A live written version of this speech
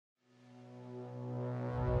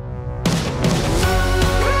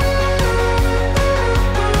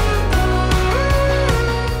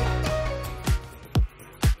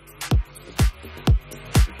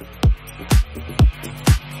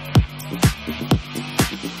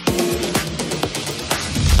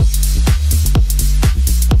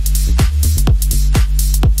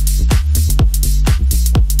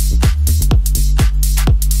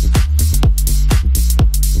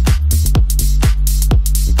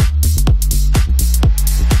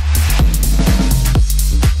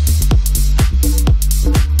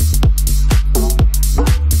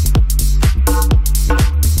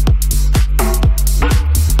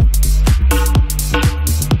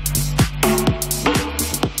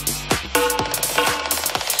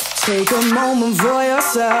Take a moment for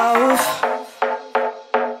yourself.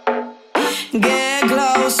 Get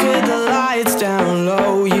close with the lights down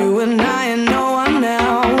low. You and I and no one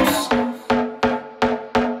else.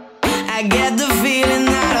 I get the feeling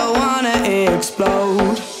that I wanna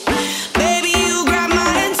explode. Baby, you grab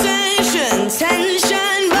my attention.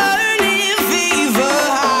 Tension, burning fever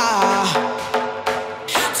high.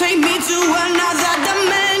 Take me to another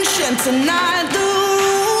dimension tonight. The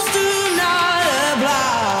rules do not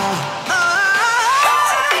apply. Oh,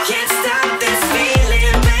 I can't stop this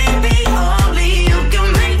feeling, baby. Only you can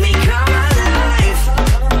make me come alive.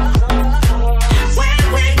 When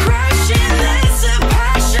we're crushing, there's a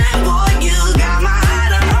passion. Boy, you got my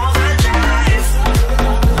heart on overdrive.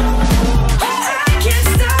 I can't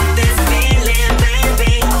stop this feeling,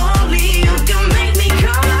 baby. Only you can make me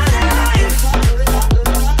come alive.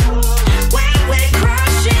 When we're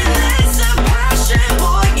crushing, there's a passion.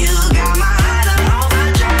 Boy, you got my heart on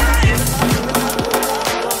overdrive.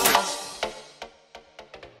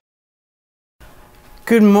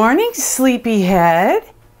 Good morning, sleepyhead.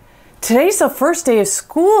 Today's the first day of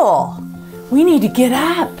school. We need to get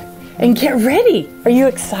up and get ready. Are you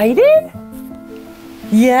excited?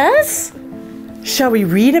 Yes? Shall we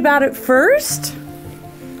read about it first?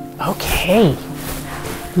 Okay.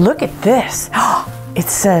 Look at this. It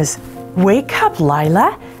says, "Wake up,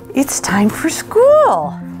 Lila. It's time for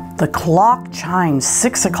school." The clock chimes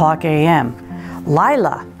 6 o'clock a.m.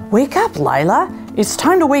 "Lila, wake up, Lila. It's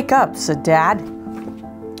time to wake up," said Dad.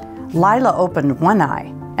 Lila opened one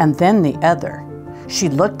eye and then the other. She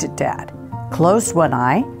looked at Dad, closed one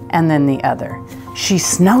eye and then the other. She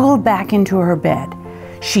snuggled back into her bed.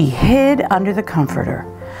 She hid under the comforter.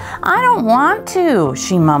 "I don't want to,"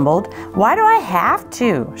 she mumbled. "Why do I have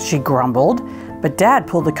to?" she grumbled. But Dad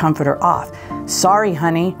pulled the comforter off. "Sorry,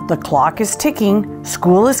 honey, the clock is ticking.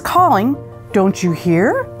 School is calling. Don't you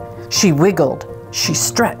hear?" She wiggled. She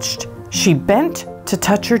stretched. She bent to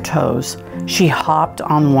touch her toes. She hopped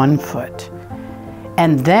on one foot.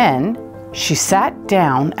 And then she sat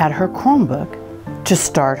down at her Chromebook to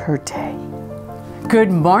start her day.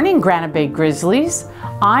 Good morning, Granite Bay Grizzlies.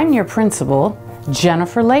 I'm your principal,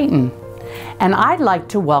 Jennifer Layton. And I'd like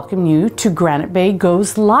to welcome you to Granite Bay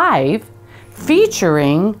Goes Live,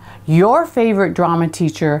 featuring your favorite drama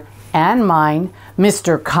teacher and mine,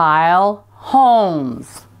 Mr. Kyle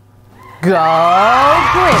Holmes. Go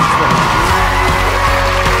Grizzlies!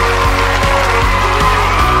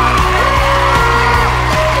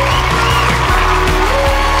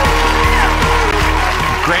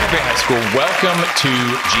 Granite Bay High School, welcome to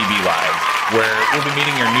GB Live, where we'll be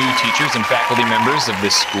meeting your new teachers and faculty members of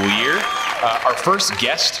this school year. Our first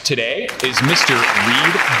guest today is Mr.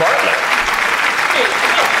 Reed Bartlett.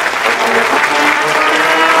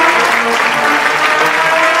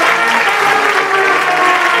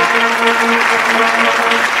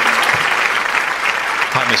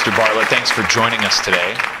 Hi, Mr. Bartlett. Thanks for joining us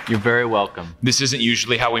today. You're very welcome. This isn't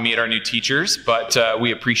usually how we meet our new teachers, but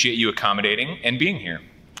we appreciate you accommodating and being here.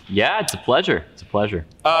 Yeah, it's a pleasure. It's a pleasure.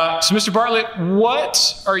 So, Mr. Bartlett,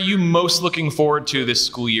 what are you most looking forward to this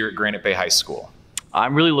school year at Granite Bay High School?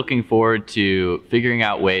 I'm really looking forward to figuring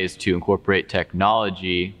out ways to incorporate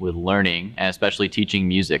technology with learning, and especially teaching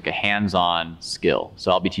music, a hands-on skill.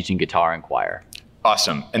 So I'll be teaching guitar and choir.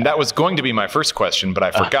 Awesome. And that was going to be my first question, but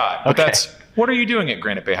I forgot. But okay. What are you doing at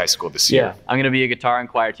Granite Bay High School this year? I'm going to be a guitar and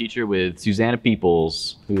choir teacher with Susanna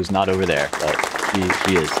Peoples, who is not over there, but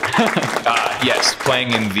she is. Yes,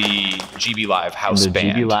 playing in the GB Live house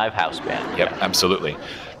band. GB Live house band. Yep, absolutely.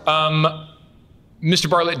 Mr.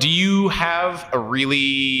 Bartlett, do you have a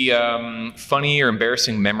really funny or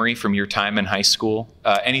embarrassing memory from your time in high school?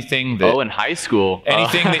 Anything that? Oh, in high school.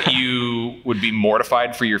 Anything that you would be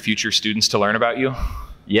mortified for your future students to learn about you?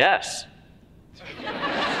 Yes.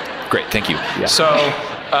 Great, thank you. Yeah. So,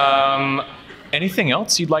 anything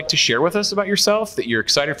else you'd like to share with us about yourself that you're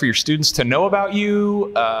excited for your students to know about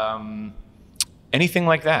you? Anything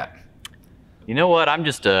like that? You know what? I'm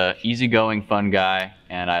just a easygoing, fun guy,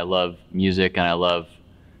 and I love music, and I love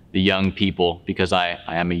the young people because I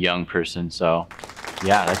am a young person. So,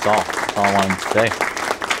 yeah, that's all. That's all I wanted to say.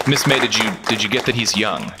 Miss May, did you get that he's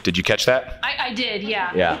young? Did you catch that? I did,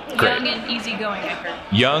 yeah. Yeah. Great. Young and easygoing, I heard.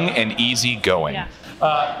 Young and easygoing. Yeah.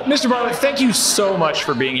 Mr. Bartlett, thank you so much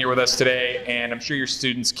for being here with us today, and I'm sure your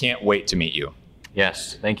students can't wait to meet you.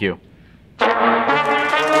 Yes, thank you.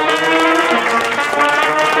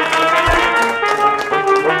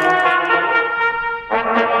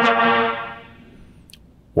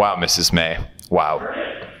 Wow, Mrs. May. Wow.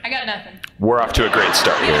 I got nothing. We're off to a great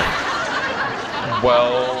start here.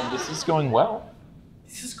 Well, this is going well.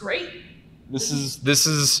 This is great. This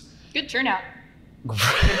is Good turnout.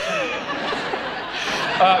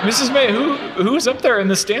 Mrs. May, who's up there in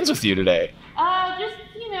the stands with you today? Just,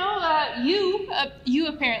 you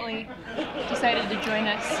apparently decided to join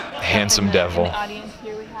us. Handsome in devil. the audience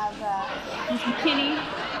here we have Miss McKinney.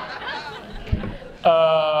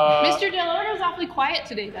 Uh, Mr. Delorto's awfully quiet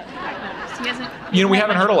today, though. I've noticed. He hasn't. we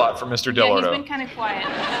haven't heard a lot from Mr. Yeah, Delorto. he's been kind of quiet.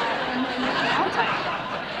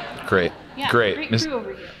 Valentine. Great. Yeah, Great. great crew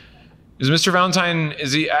over here. Is Mr. Valentine,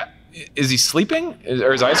 is he sleeping?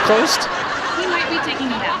 Are his eyes closed? He might be taking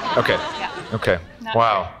a nap. Okay. Yeah. Okay. Not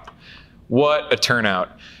Wow. sure. What a turnout.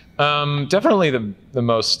 Definitely the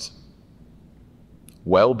most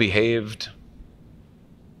well-behaved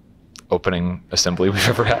opening assembly we've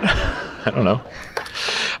ever had. I don't know.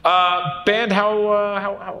 Band,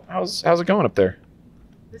 how's it going up there?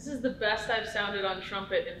 This is the best I've sounded on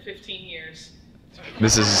trumpet in 15 years.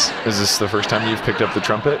 Is this the first time you've picked up the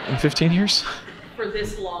trumpet in 15 years? For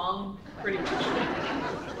this long, pretty much.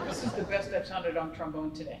 This is the best I've sounded on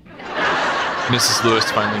trombone today. Mrs.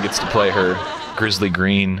 Lewis finally gets to play her grizzly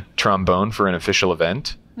green trombone for an official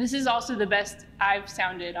event. This is also the best I've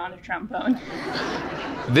sounded on a trombone.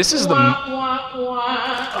 This is the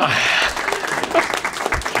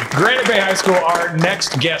Granite Bay High School. Our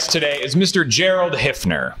next guest today is Mr. Gerald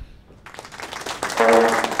Hiffner.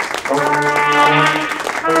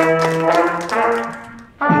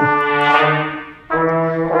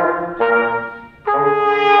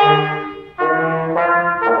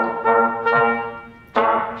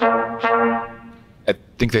 I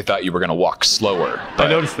think they thought you were going to walk slower. I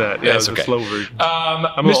noticed that. Yeah, That's it was okay. a slow version.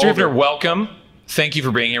 Mr. Hiffner, welcome. Thank you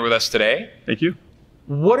for being here with us today. Thank you.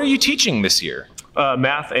 What are you teaching this year?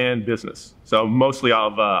 Math and business. So mostly I'll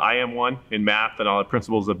have IM1 in math, and I'll have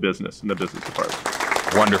principles of business in the business department.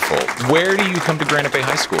 Wonderful. Where do you come to Granite Bay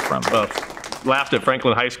High School from? Laughed at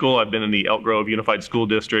Franklin High School. I've been in the Elk Grove Unified School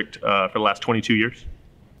District for the last 22 years.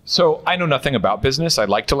 So I know nothing about business. I'd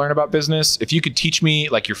like to learn about business. If you could teach me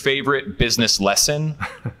like your favorite business lesson,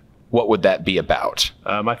 what would that be about?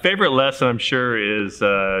 My favorite lesson, I'm sure, is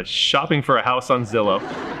shopping for a house on Zillow.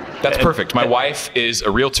 That's perfect. My wife is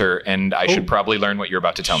a realtor, and I should probably learn what you're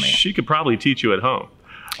about to tell me. She could probably teach you at home.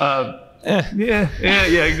 Yeah,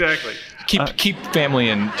 exactly. Keep family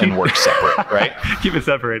and work separate, right? Keep it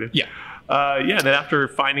separated. Yeah. Then after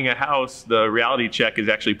finding a house, the reality check is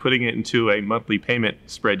actually putting it into a monthly payment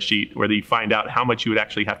spreadsheet where you find out how much you would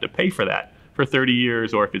actually have to pay for that for 30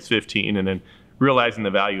 years or if it's 15, and then realizing the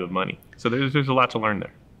value of money. So there's a lot to learn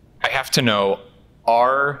there. I have to know,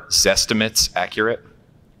 are Zestimates accurate?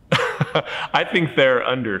 I think they're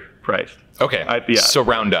underpriced. Okay. Yeah. So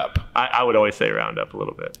round up. I would always say round up a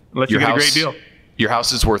little bit. Unless you get a great deal. Your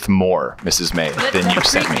house is worth more, Mrs. May, than you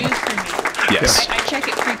sent me. Great news for me. Yes. I check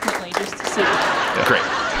it frequently just to see. Great.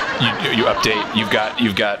 You update.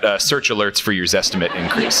 You've got search alerts for your Zestimate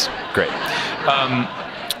increase. Great.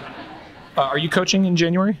 Are you coaching in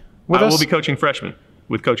January with I us? will be coaching freshmen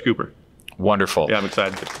with Coach Cooper. Wonderful. Yeah, I'm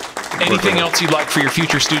excited. Anything else you'd like for your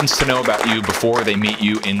future students to know about you before they meet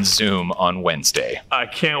you in Zoom on Wednesday? I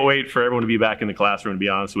can't wait for everyone to be back in the classroom, to be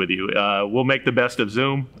honest with you. We'll make the best of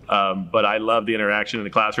Zoom, but I love the interaction in the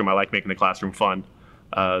classroom. I like making the classroom fun.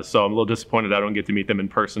 So I'm a little disappointed I don't get to meet them in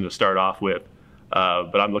person to start off with.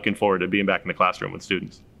 But I'm looking forward to being back in the classroom with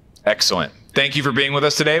students. Excellent. Thank you for being with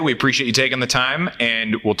us today. We appreciate you taking the time,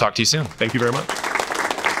 and we'll talk to you soon. Thank you very much.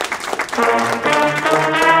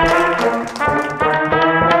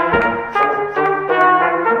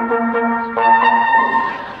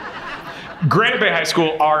 Granite Bay High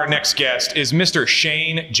School, our next guest is Mr.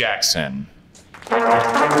 Shane Jackson.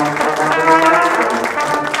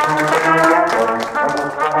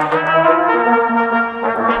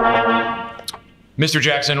 Mr.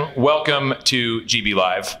 Jackson, welcome to GB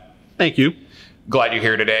Live. Thank you. Glad you're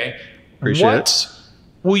here today. Appreciate what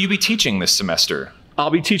will you be teaching this semester?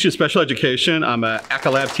 I'll be teaching special education. I'm an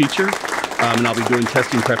ACA-Lab teacher, and I'll be doing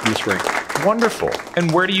testing prep in the spring. Wonderful.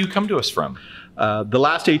 And where do you come to us from? The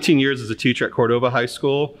last 18 years as a teacher at Cordova High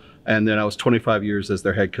School, and then I was 25 years as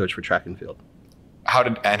their head coach for track and field. How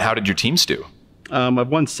did your teams do? I've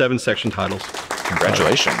won 7 section titles.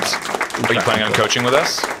 Congratulations. Are you planning on coaching with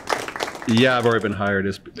us? Yeah, I've already been hired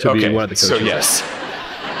to be one of the coaches. So yes.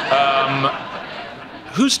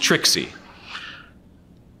 Who's Trixie?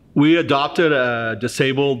 We adopted a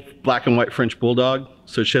disabled black and white French bulldog,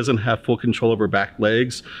 so she doesn't have full control of her back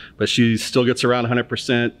legs, but she still gets around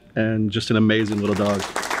 100% and just an amazing little dog.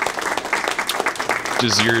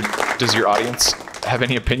 Does your audience have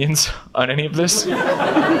any opinions on any of this?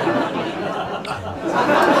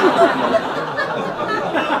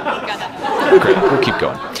 Great, we'll keep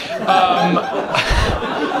going.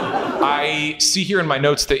 I see here in my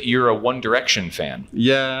notes that you're a One Direction fan.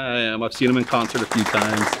 Yeah, I am. I've seen them in concert a few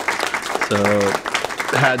times. So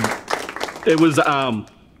it was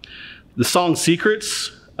the song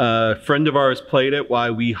Secrets. A friend of ours played it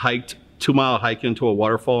while we hiked 2-mile hike into a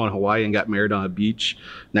waterfall in Hawaii and got married on a beach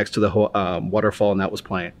next to the waterfall, and that was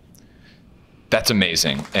playing. That's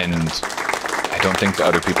amazing. And I don't think the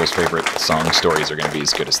other people's favorite song stories are going to be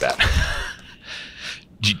as good as that.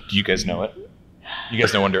 Do you guys know it? You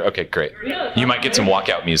guys know Wonder? Okay, great. You might get some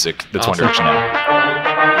walkout music that's awesome. One Direction now. Oh,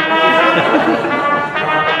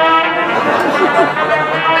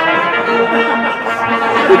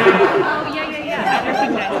 yeah. I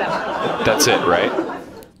recognize that one. That's it, right?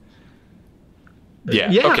 Yeah.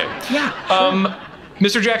 Okay. Yeah.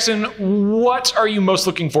 Mr. Jackson, what are you most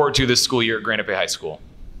looking forward to this school year at Granite Bay High School?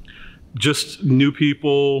 Just new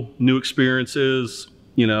people, new experiences,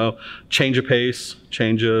 change of pace,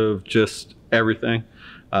 change of just everything.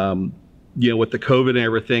 With the COVID and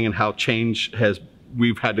everything and how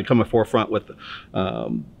we've had to come to forefront with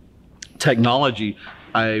technology.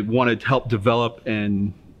 I wanted to help develop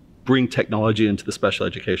and bring technology into the special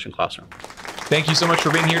education classroom. Thank you so much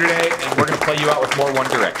for being here today, and we're going to play you out with more One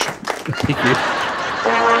Direction. Thank you.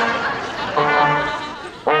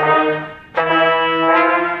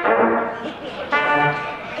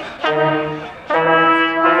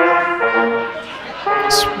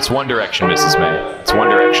 It's One Direction, Mrs. May. It's One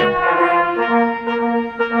Direction.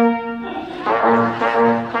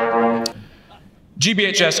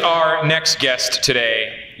 GBHS, our next guest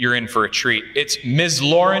today, you're in for a treat. It's Ms.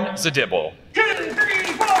 Lauren Zadibble. 2, 3,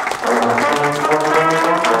 4.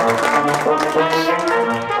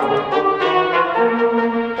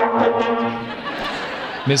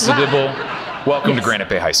 Ms. Zadibble, welcome to Granite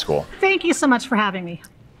Bay High School. Thank you so much for having me.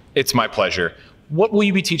 It's my pleasure. What will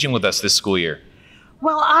you be teaching with us this school year?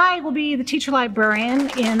 Well, I will be the teacher librarian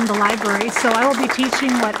in the library, so I will be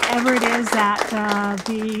teaching whatever it is that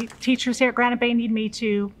the teachers here at Granite Bay need me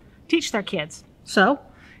to teach their kids. So,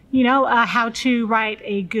 how to write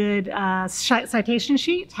a good citation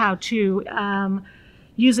sheet, how to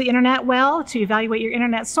use the internet well, to evaluate your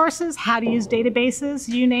internet sources, how to use databases,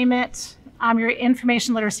 you name it. I'm your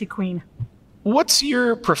information literacy queen. What's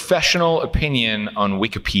your professional opinion on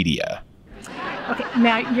Wikipedia? Okay,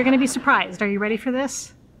 now you're going to be surprised. Are you ready for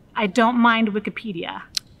this? I don't mind Wikipedia.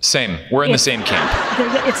 Same. We're in the same camp.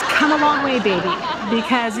 It's come a long way, baby,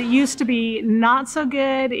 because it used to be not so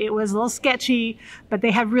good. It was a little sketchy, but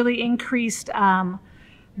they have really increased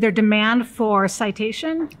their demand for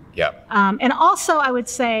citation. Yeah. And also, I would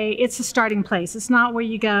say it's a starting place. It's not where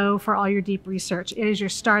you go for all your deep research. It is your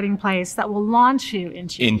starting place that will launch you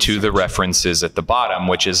into the references at the bottom,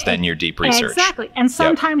 which is then your deep research. Exactly. And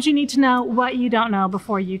sometimes you need to know what you don't know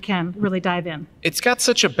before you can really dive in. It's got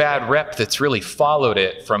such a bad rep that's really followed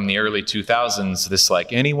it from the early 2000s. This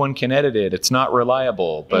anyone can edit it. It's not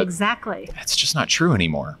reliable. But exactly. That's just not true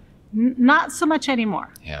anymore. Not so much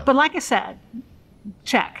anymore. Yeah. But like I said,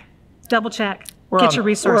 check, double check. Get your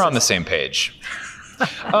resources. We're on the same page.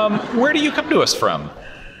 Where do you come to us from?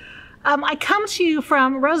 I come to you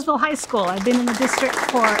from Roseville High School. I've been in the district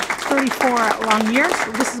for 34 long years.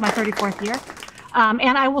 This is my 34th year.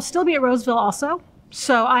 And I will still be at Roseville also.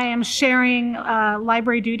 So I am sharing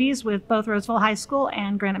library duties with both Roseville High School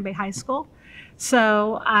and Granite Bay High School.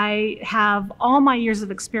 So I have all my years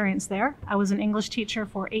of experience there. I was an English teacher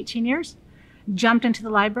for 18 years, jumped into the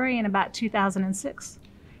library in about 2006.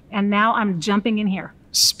 And now I'm jumping in here.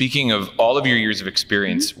 Speaking of all of your years of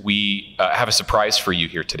experience, we have a surprise for you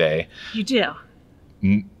here today. You do?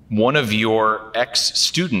 One of your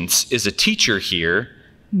ex-students is a teacher here.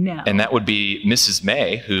 No. And that would be Mrs.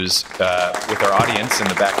 May, who's with our audience in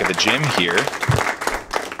the back of the gym here.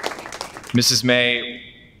 Mrs. May,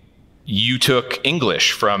 you took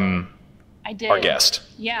English from our guest.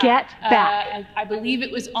 Yeah. Get back. I believe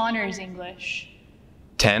it was honors English.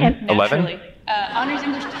 10, 11? Naturally. Honors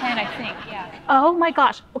English 10, I think, yeah. Oh my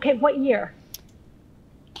gosh. Okay, what year?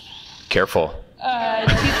 Careful.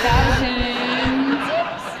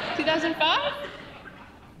 2006? 2005?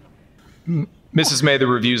 Mrs. May, the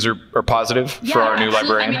reviews are positive for our new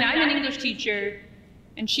librarian? I mean, I'm an English teacher,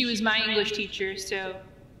 and she was my English teacher, so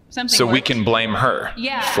something So worked. we can blame her.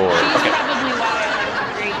 Yeah, for, she's okay. probably why I like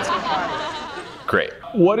the grade so far. Great.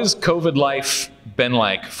 What has COVID life been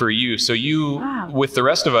like for you? So you, with the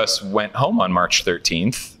rest of us, went home on March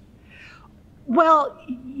 13th. Well,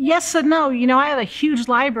 yes and no. I have a huge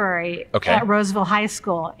library at Roseville High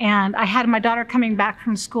School, and I had my daughter coming back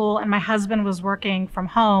from school, and my husband was working from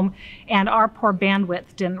home, and our poor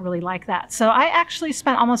bandwidth didn't really like that. So I actually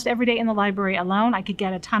spent almost every day in the library alone. I could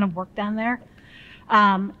get a ton of work done there.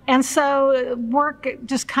 And so work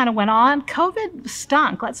just kind of went on. COVID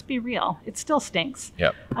stunk, let's be real. It still stinks.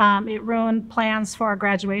 Yep. It ruined plans for our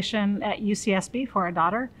graduation at UCSB for our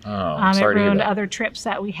daughter. Oh, sorry it to hear ruined that. other trips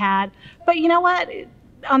that we had. But you know what?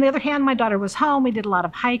 On the other hand, my daughter was home. We did a lot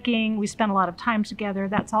of hiking. We spent a lot of time together.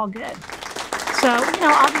 That's all good. So,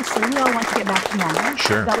 obviously we all want to get back to normal.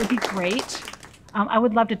 Sure. That would be great. I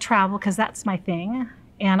would love to travel because that's my thing.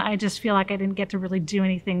 And I just feel like I didn't get to really do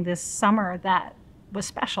anything this summer that was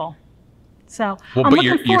special. So Well, I'm but looking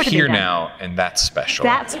you're forward to here being now, and that's special.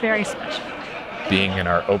 That's very special. Being in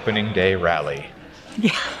our opening day rally.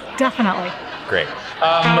 Yeah, definitely. Great.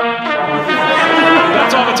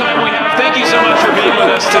 That's all the time we have. Thank you so much for being with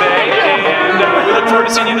us today, and we look forward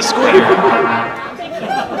to seeing you this school year.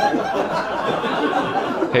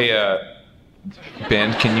 Hey,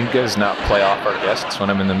 Ben, can you guys not play off our guests when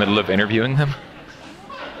I'm in the middle of interviewing them?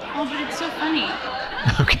 Oh, but it's so funny.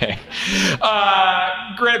 Okay.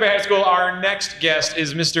 Granite Bay High School, our next guest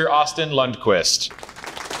is Mr. Austin Lundquist.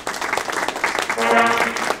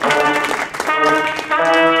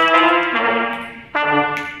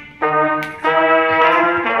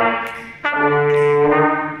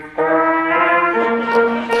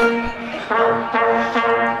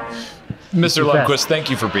 Mr. Lundquist, thank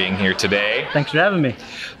you for being here today. Thanks for having me.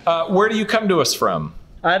 Where do you come to us from?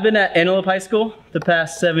 I've been at Antelope High School the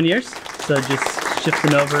past 7 years, so just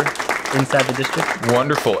shifting over inside the district.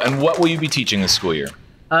 Wonderful. And what will you be teaching this school year?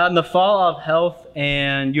 In the fall, I'll have health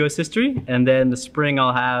and U.S. history, and then the spring,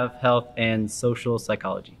 I'll have health and social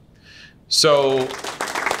psychology. So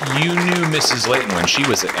you knew Mrs. Layton when she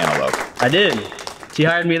was at Antelope. I did. She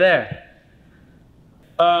hired me there.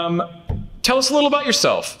 Tell us a little about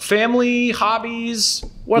yourself. Family, hobbies.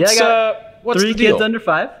 What's I got what's three the deal? kids under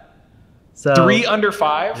 5. So 3 under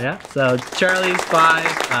 5? Yeah. So Charlie's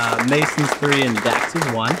 5, Mason's 3, and Dax is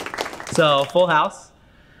 1. So full house.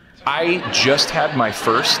 I just had my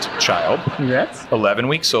first child. Congrats. 11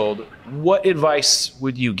 weeks old. What advice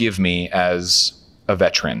would you give me as a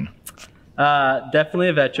veteran? Definitely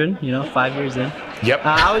a veteran. 5 years in. Yep.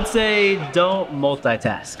 I would say don't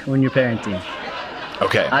multitask when you're parenting.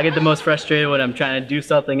 Okay. I get the most frustrated when I'm trying to do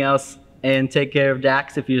something else and take care of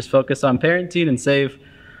Dax. If you just focus on parenting and save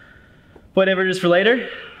whatever it is for later.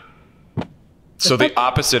 So the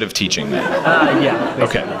opposite of teaching then? Yeah.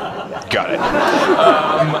 Okay. Got it.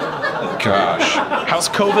 Gosh. How's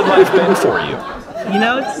COVID life been for you?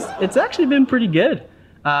 It's actually been pretty good.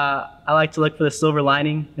 I like to look for the silver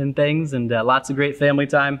lining in things, and lots of great family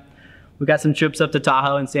time. We got some trips up to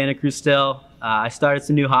Tahoe and Santa Cruz still. I started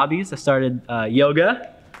some new hobbies. I started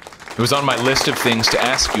yoga. It was on my list of things to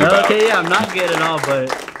ask you about. Okay, yeah, I'm not good at all, but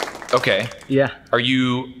Okay. yeah. Are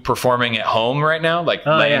you performing at home right now? Like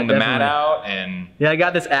laying the mat definitely. out and... Yeah, I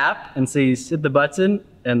got this app, and so you hit the button,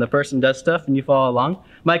 and the person does stuff, and you follow along.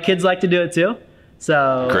 My kids like to do it too.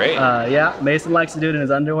 So Great. Yeah, Mason likes to do it in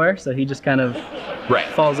his underwear, so he just kind of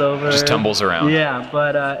falls over. Just tumbles around. Yeah,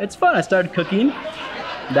 but it's fun. I started cooking.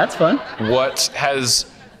 That's fun. What has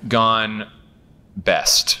gone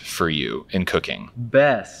best for you in cooking?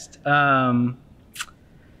 Best. I've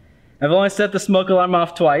only set the smoke alarm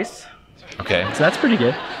off twice. Okay. So that's pretty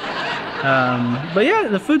good. But yeah,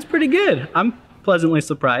 the food's pretty good. I'm pleasantly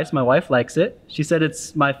surprised. My wife likes it. She said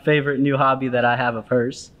it's my favorite new hobby that I have of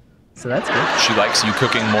hers. So that's good. She likes you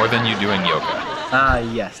cooking more than you doing yoga.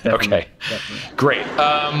 Yes, definitely. Okay. Definitely. Great.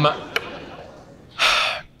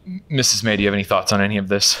 Mrs. May, do you have any thoughts on any of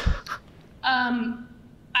this?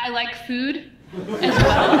 I like food as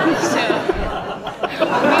well, so we would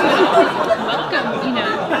welcome,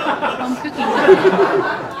 home cooking.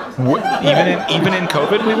 Even in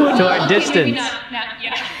COVID, we would? To our Okay, distance. maybe not,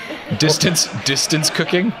 yeah. Distance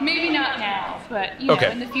cooking? Maybe not now, but Okay.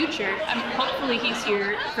 in the future. Hopefully he's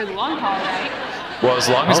here for the long haul, right? Well, as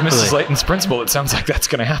long as Hopefully. Mrs. Layton's principal, it sounds like that's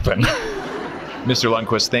going to happen. Mr.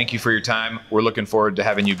 Lundquist, thank you for your time. We're looking forward to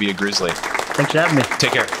having you be a Grizzly. Thanks for having me.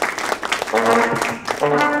 Take care.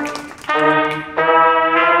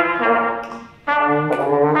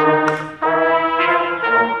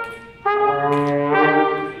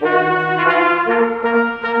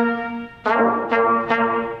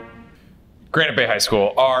 Granite Bay High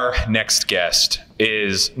School, our next guest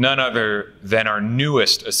is none other than our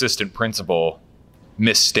newest assistant principal,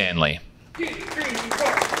 Miss Stanley.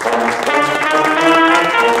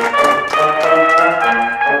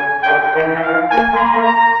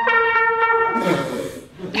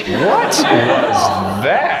 What was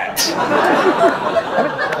that?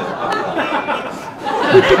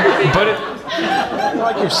 But it's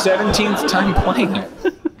like your 17th time playing it.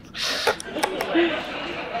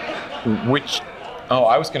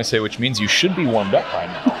 I was going to say which means you should be warmed up by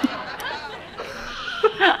now.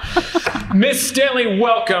 Miss Stanley,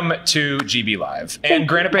 welcome to GB Live and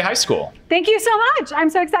Granite Bay High School. Thank you so much. I'm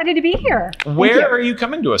so excited to be here. Where are you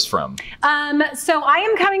coming to us from? So I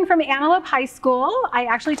am coming from Antelope High School. I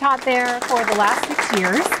actually taught there for the last 6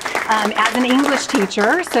 years as an English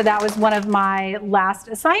teacher. So that was one of my last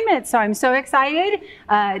assignments. So I'm so excited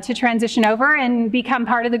to transition over and become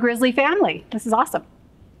part of the Grizzly family. This is awesome.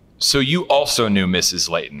 So you also knew Mrs.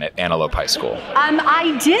 Layton at Antelope High School?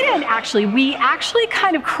 I didn't actually. We actually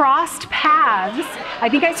kind of crossed paths. I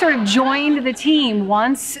think I sort of joined the team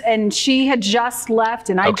once and she had just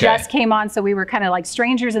left and I just came on. So we were kind of like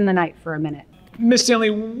strangers in the night for a minute. Miss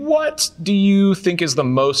Stanley, what do you think is the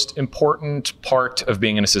most important part of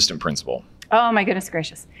being an assistant principal? Oh my goodness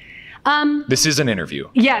gracious. This is an interview.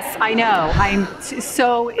 Yes, I know.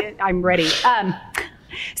 I'm ready.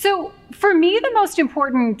 So for me, the most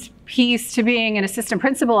important piece to being an assistant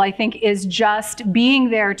principal, I think, is just being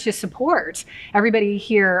there to support everybody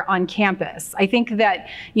here on campus. I think that,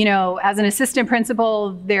 you know, as an assistant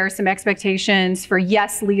principal, there are some expectations for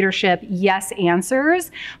yes leadership, yes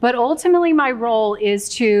answers, but ultimately my role is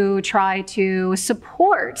to try to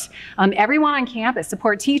support everyone on campus,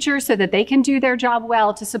 support teachers so that they can do their job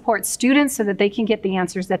well, to support students so that they can get the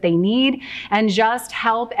answers that they need, and just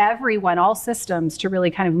help everyone, all systems, to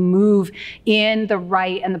really kind of move in the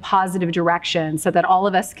right and the positive direction so that all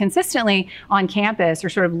of us consistently on campus are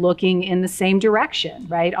sort of looking in the same direction,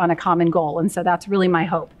 right, on a common goal. And so that's really my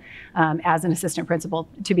hope as an assistant principal,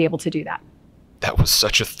 to be able to do that. That was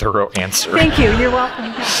such a thorough answer. Thank you. You're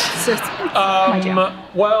welcome.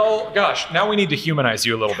 Well, gosh, now we need to humanize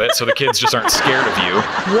you a little bit so the kids just aren't scared of you.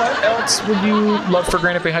 What else would you love for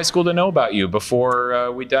Granite Bay High School to know about you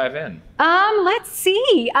before we dive in? Let's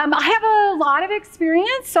see. I have a lot of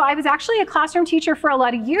experience. So I was actually a classroom teacher for a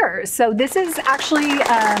lot of years. So this is actually,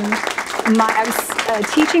 I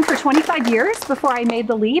was teaching for 25 years before I made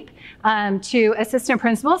the leap to assistant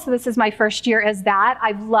principal. So this is my first year as that.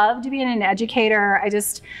 I've loved being an educator. I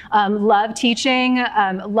just love teaching,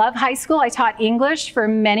 love high school. I taught English for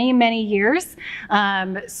many, many years.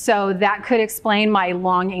 So that could explain my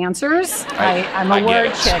long answers. I'm a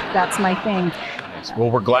word chick. That's my thing.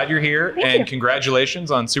 Well, we're glad you're here, and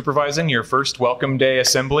congratulations on supervising your first Welcome Day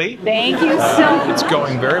assembly. Thank you so much. It's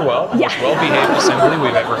going very well. The most well-behaved assembly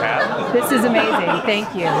we've ever had. This is amazing.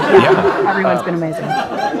 Thank you. Yeah. Everyone's been amazing.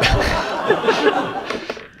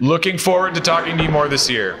 Looking forward to talking to you more this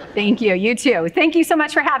year. Thank you. You too. Thank you so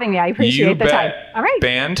much for having me. I appreciate the time. All right.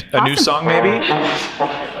 Band, a new song maybe?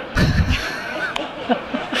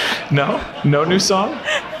 No? No new song?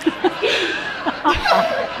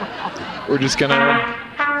 We're just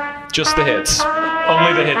gonna, just the hits.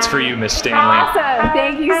 Only the hits for you, Miss Stanley. Awesome.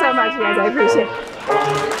 Thank you so much, guys. I appreciate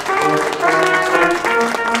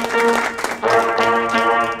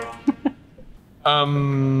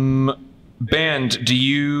it. Band, do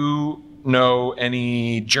you know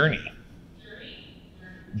any Journey?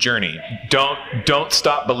 Journey. Don't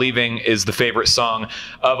Stop Believing is the favorite song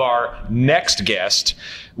of our next guest,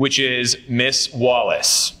 which is Miss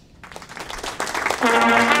Wallace.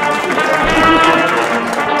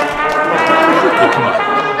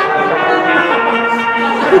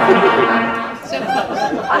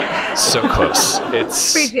 So close.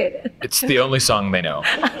 It's the only song they know.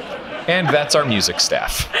 And that's our music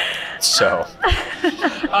staff. So,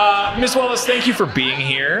 Miss Wallace, thank you for being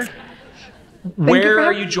here. Where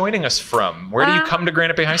are you joining us from? Where do you come to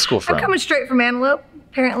Granite Bay High School from? I'm coming straight from Antelope.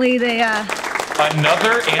 Apparently they,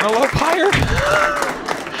 Another Antelope hire?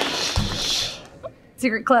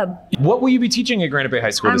 Secret club. What will you be teaching at Granite Bay High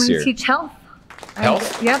School this year? I'm going to teach health.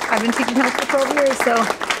 Health? Yep, I've been teaching health for 12 years, so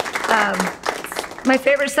my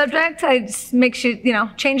favorite subject. I just make sure,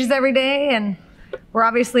 changes every day, and we're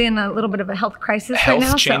obviously in a little bit of a health crisis right now.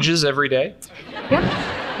 Health changes every day?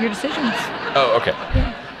 Yep, your decisions. Oh, okay.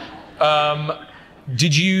 Yeah.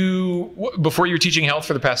 Did you, before you were teaching health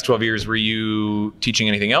for the past 12 years, were you teaching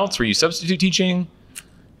anything else? Were you substitute teaching?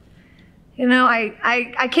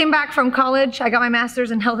 I came back from college. I got my master's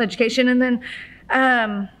in health education, and then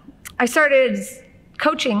I started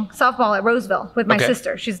coaching softball at Roseville with my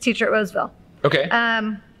sister. She's a teacher at Roseville. Okay.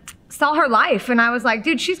 Saw her life, and I was like,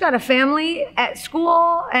 dude, she's got a family at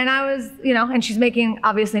school, and I was, and she's making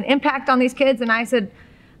obviously an impact on these kids, and I said,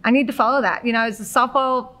 I need to follow that. I was a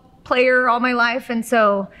softball player all my life, and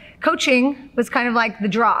so coaching was kind of like the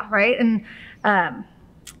draw, right? And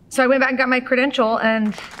so I went back and got my credential,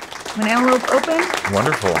 and when Antelope opened.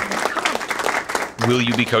 Wonderful. Will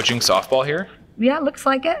you be coaching softball here? Yeah, looks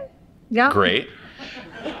like it. Yeah. Great.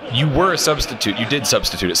 You were a substitute. You did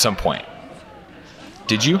substitute at some point.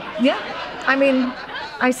 Did you? Yeah. I mean,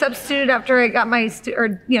 I substituted after I got my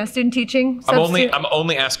student teaching. I'm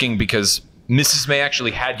only asking because Mrs. May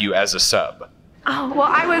actually had you as a sub. Oh, well,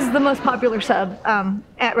 I was the most popular sub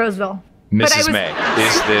at Roseville. Mrs. May,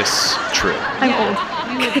 is this true? I'm old.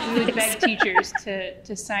 We would beg teachers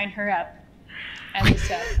to sign her up as a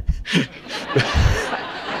sub.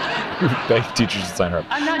 Beg teachers to sign her up.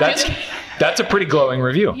 I'm not joking. That's a pretty glowing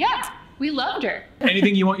review. Yeah, we loved her.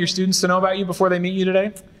 Anything you want your students to know about you before they meet you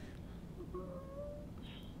today?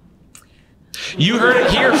 You heard it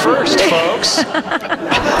here first, folks.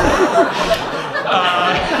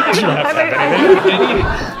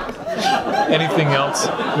 Anything else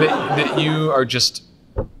that you are just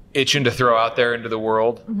itching to throw out there into the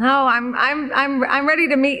world? No, I'm ready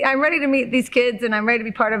to meet. I'm ready to meet these kids, and I'm ready to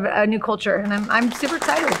be part of a new culture. And I'm super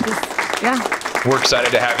excited. We're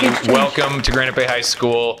excited to have you. Welcome to Granite Bay High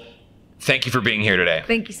School. Thank you for being here today.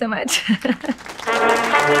 Thank you so much.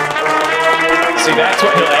 See, that's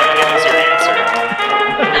what he'll add in as your answer.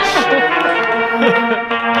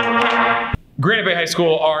 Granite Bay High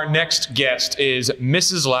School, our next guest is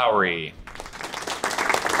Mrs. Lowry.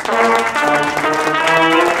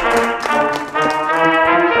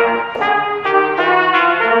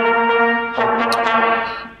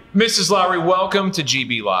 Mrs. Lowry, welcome to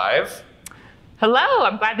GB Live. Hello,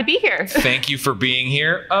 I'm glad to be here. Thank you for being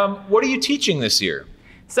here. What are you teaching this year?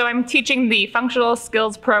 So I'm teaching the Functional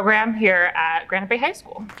Skills program here at Granite Bay High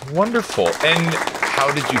School. Wonderful. And how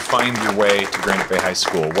did you find your way to Granite Bay High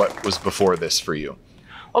School? What was before this for you?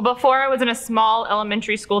 Well, before I was in a small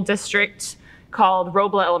elementary school district called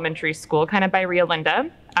Robla Elementary School, kind of by Rio Linda,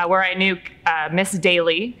 where I knew Miss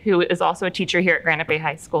Daly, who is also a teacher here at Granite Bay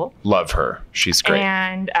High School. Love her. She's great.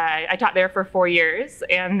 And I taught there for 4 years.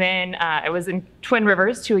 And then I was in Twin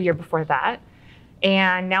Rivers a year before that.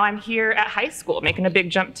 And now I'm here at high school, making a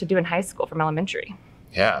big jump to doing high school from elementary.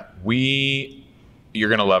 Yeah, you're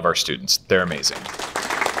gonna love our students. They're amazing.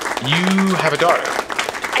 You have a daughter.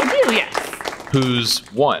 I do, yes. Who's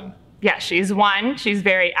 1? Yeah, she's 1. She's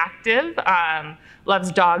very active,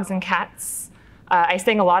 loves dogs and cats. I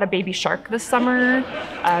sang a lot of Baby Shark this summer,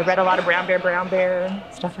 read a lot of Brown Bear,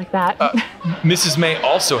 stuff like that. Mrs. May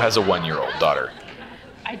also has a 1-year-old daughter.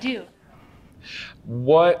 I do.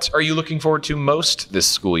 What are you looking forward to most this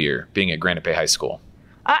school year, being at Granite Bay High School?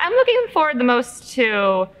 I'm looking forward the most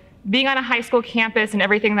to being on a high school campus and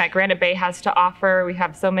everything that Granite Bay has to offer. We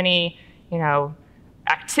have so many,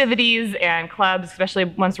 activities and clubs, especially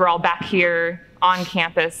once we're all back here on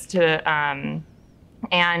campus, and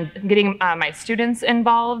getting my students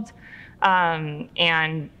involved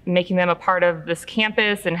and making them a part of this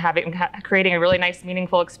campus and creating a really nice,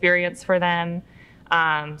 meaningful experience for them.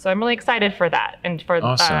 So I'm really excited for that and for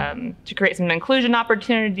awesome. To create some inclusion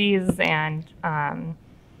opportunities and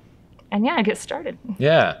get started.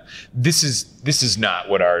 Yeah, this is not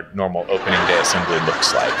what our normal opening day assembly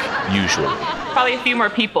looks like usually. Probably a few more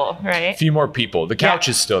people, right? A few more people. The couch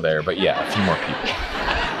is still there, but yeah, a few more people.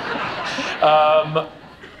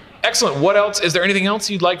 Excellent. What else? Is there anything else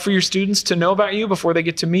you'd like for your students to know about you before they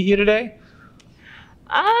get to meet you today?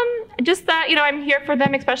 Just that, I'm here for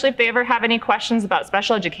them, especially if they ever have any questions about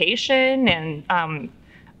special education and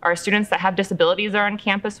our students that have disabilities are on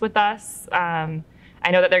campus with us. I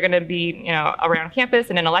know that they're going to be, around campus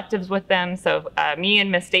and in electives with them. So me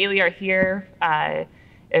and Miss Daly are here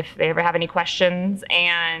if they ever have any questions.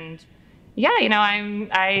 And yeah, I'm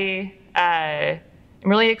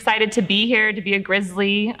really excited to be here, to be a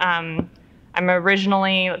Grizzly. I'm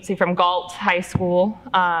originally, from Galt High School.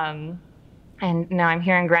 And now I'm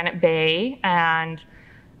here in Granite Bay, and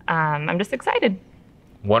I'm just excited.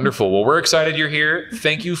 Wonderful. Well, we're excited you're here.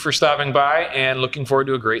 Thank you for stopping by, and looking forward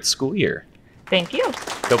to a great school year. Thank you.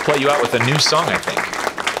 They'll play you out with a new song, I think.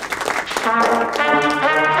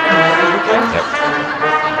 Yep.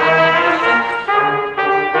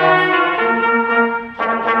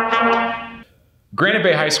 Granite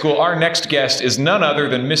Bay High School, our next guest is none other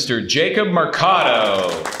than Mr. Jacob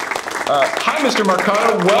Mercado. Hi, Mr.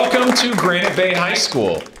 Mercado. Welcome to Granite Bay High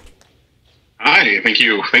School. Hi, thank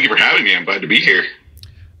you. Thank you for having me. I'm glad to be here.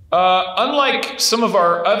 Unlike some of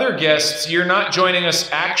our other guests, you're not joining us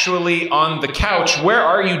actually on the couch. Where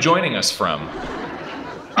are you joining us from?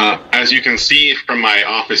 As you can see from my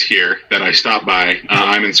office here that I stopped by,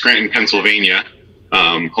 I'm in Scranton, Pennsylvania,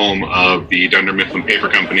 home of the Dunder Mifflin Paper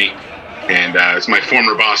Company. And it's my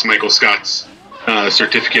former boss, Michael Scott's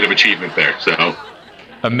certificate of achievement there. So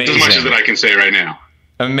amazing. As much as that I can say right now.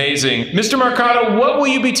 Amazing. Mr. Mercado, what will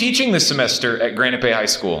you be teaching this semester at Granite Bay High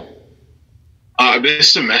School?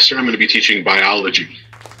 This semester, I'm going to be teaching biology.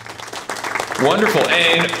 Wonderful.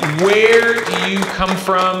 And where do you come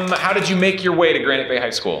from? How did you make your way to Granite Bay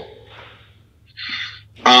High School?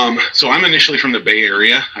 So I'm initially from the Bay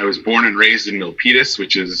Area. I was born and raised in Milpitas,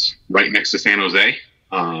 which is right next to San Jose.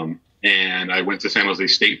 And I went to San Jose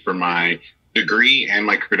State for my degree and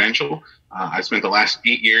my credential. I spent the last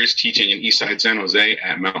 8 years teaching in Eastside San Jose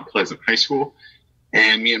at Mount Pleasant High School.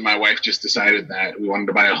 And me and my wife just decided that we wanted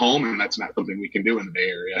to buy a home, and that's not something we can do in the Bay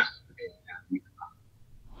Area. And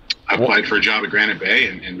I applied for a job at Granite Bay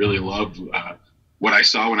and really loved what I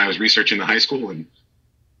saw when I was researching the high school, and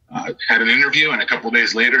had an interview, and a couple of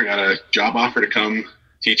days later got a job offer to come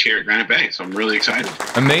teach here at Granite Bay. So I'm really excited.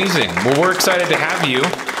 Amazing. Well, we're excited to have you.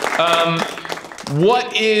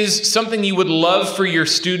 What is something you would love for your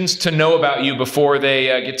students to know about you before they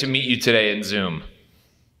get to meet you today in Zoom?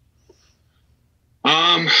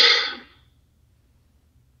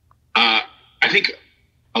 I think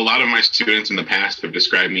a lot of my students in the past have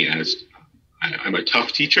described me as I'm a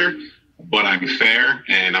tough teacher, but I'm fair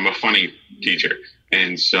and I'm a funny teacher.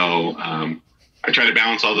 And so I try to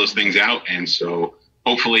balance all those things out. And so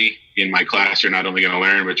hopefully in my class, you're not only going to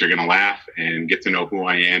learn, but you're going to laugh and get to know who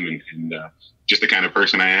I am and just the kind of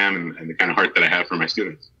person I am and the kind of heart that I have for my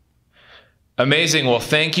students. Amazing. Well,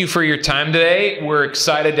 thank you for your time today. We're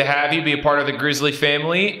excited to have you be a part of the Grizzly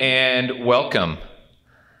family, and welcome.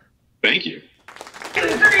 Thank you.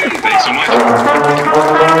 Thanks so much.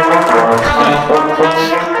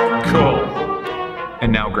 Cool.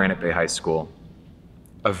 And now Granite Bay High School.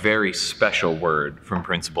 A very special word from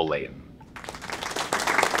Principal Layton.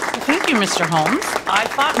 Thank you, Mr. Holmes. I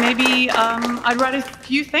thought maybe I'd write a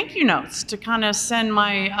few thank you notes to kind of send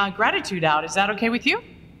my gratitude out. Is that okay with you?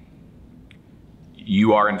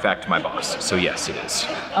 You are, in fact, my boss, so yes, it is.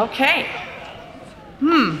 Okay.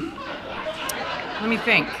 Let me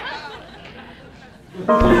think.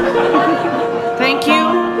 Thank you,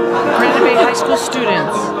 Granite Bay High School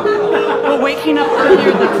students, for waking up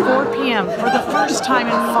earlier than 4 p.m. for the first time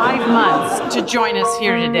in 5 months to join us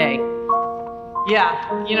here today.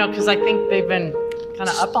 Yeah, you know, because I think they've been kind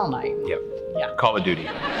of up all night. Yep. Yeah. Call of Duty.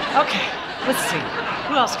 Okay, let's see.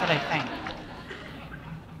 Who else could I thank?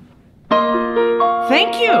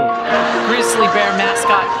 Thank you, Grizzly Bear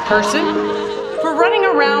mascot person, for running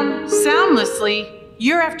around soundlessly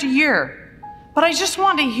year after year. But I just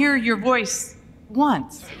want to hear your voice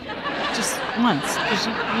once. Just once. Because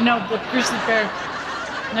you know the grizzly bear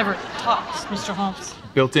never talks, Mr. Holmes.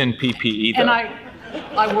 Built-in PPE, though. And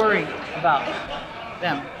I worry about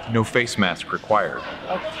them. No face mask required.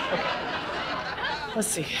 Okay. Let's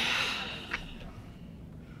see.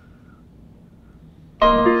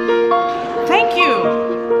 Thank you,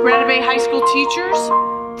 Granite Bay High School teachers,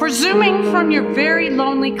 for zooming from your very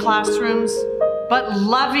lonely classrooms, but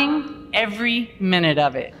loving every minute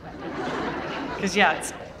of it. Because yeah,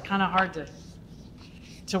 it's kind of hard to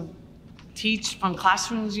teach from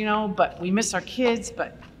classrooms, you know, but we miss our kids,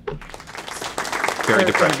 but very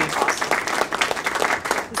they're depressing. Gonna be awesome.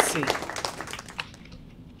 Let's see.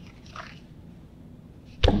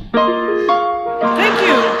 Thank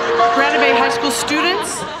you, Granite Bay High School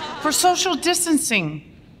students, for social distancing,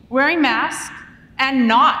 wearing masks, and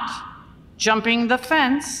not jumping the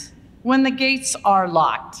fence when the gates are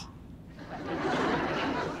locked.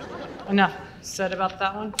 Enough said about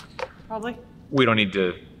that one, probably. We don't need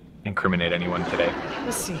to incriminate anyone today.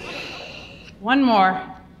 Let's see. One more,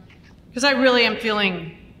 because I really am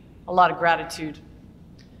feeling a lot of gratitude.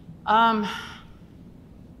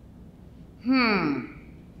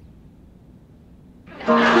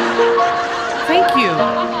 Thank you,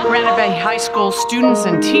 Granite Bay High School students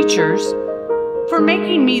and teachers, for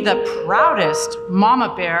making me the proudest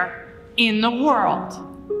mama bear in the world.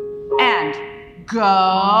 And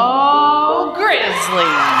go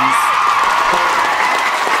Grizzlies!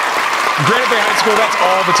 Granite Bay High School, that's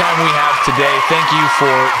all the time we have today. Thank you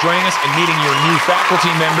for joining us and meeting your new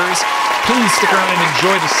faculty members. Please stick around and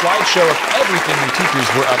enjoy the slideshow of everything your teachers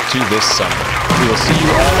were up to this summer. We will see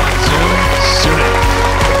you all on Zoom soon enough.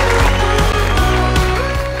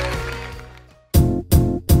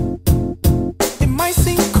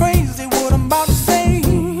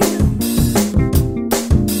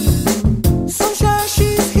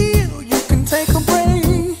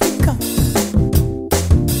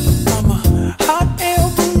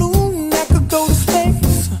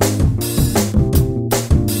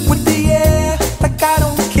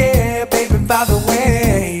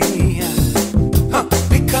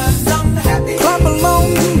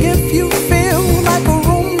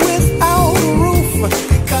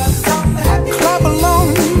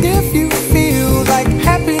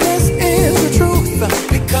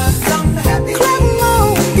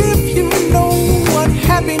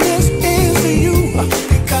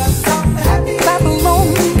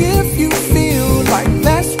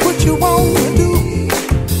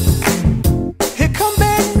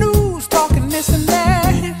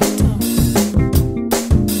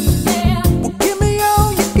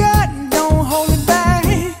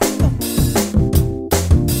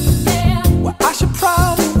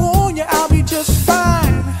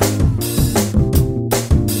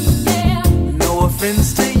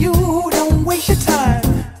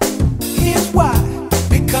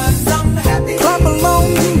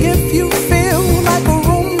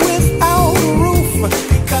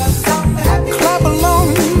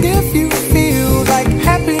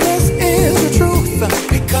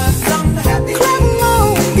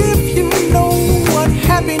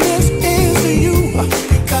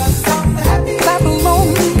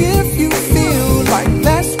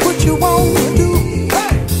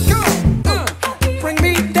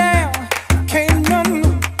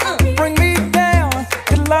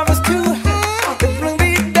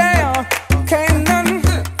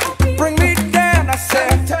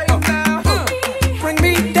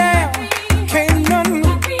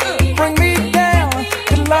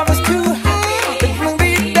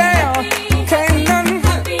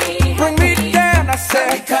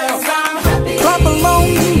 Because I'm happy. Clap along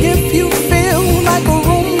if you feel like a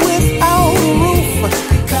room without a roof.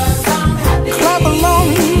 Because I'm happy. Clap along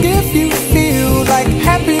if you feel like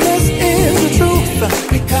happiness is the truth.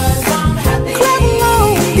 Because I'm happy. Clap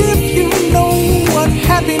along if you know what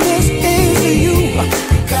happiness is to you.